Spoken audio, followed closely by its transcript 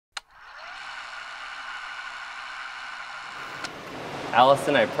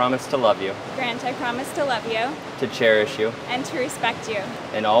Allison, I promise to love you. Grant, I promise to love you. To cherish you. And to respect you.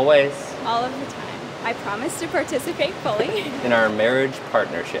 In all ways. All of the time. I promise to participate fully. In our marriage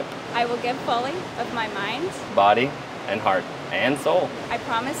partnership. I will give fully of my mind. Body and heart and soul. I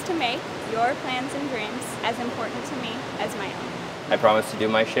promise to make your plans and dreams as important to me as my own. I promise to do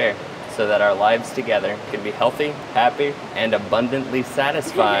my share so that our lives together can be healthy, happy, and abundantly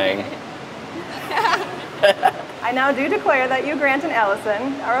satisfying. I now do declare that you, Grant and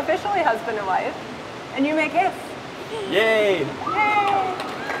Allison, are officially husband and wife, and you may kiss. Yay! Yay!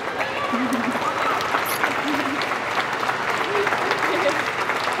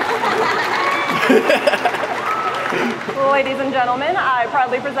 Well, ladies and gentlemen, I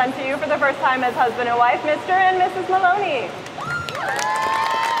proudly present to you for the first time as husband and wife, Mr. and Mrs. Maloney.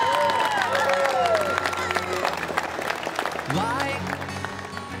 Life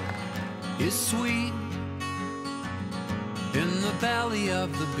is sweet in the belly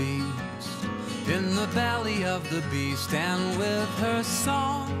of the beast, in the belly of the beast, and with her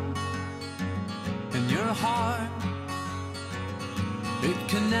song in your heart, it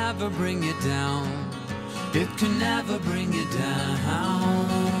can never bring you down, it can never bring you down.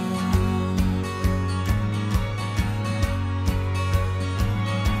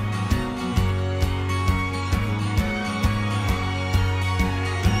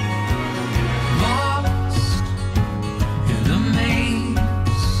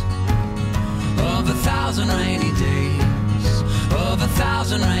 Rainy days, of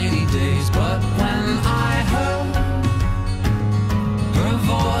 1,000 rainy days, but when I heard her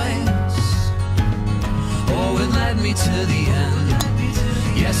voice, oh, it led me to the end.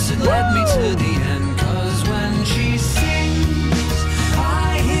 Yes, it led me to the end, 'cause when she sings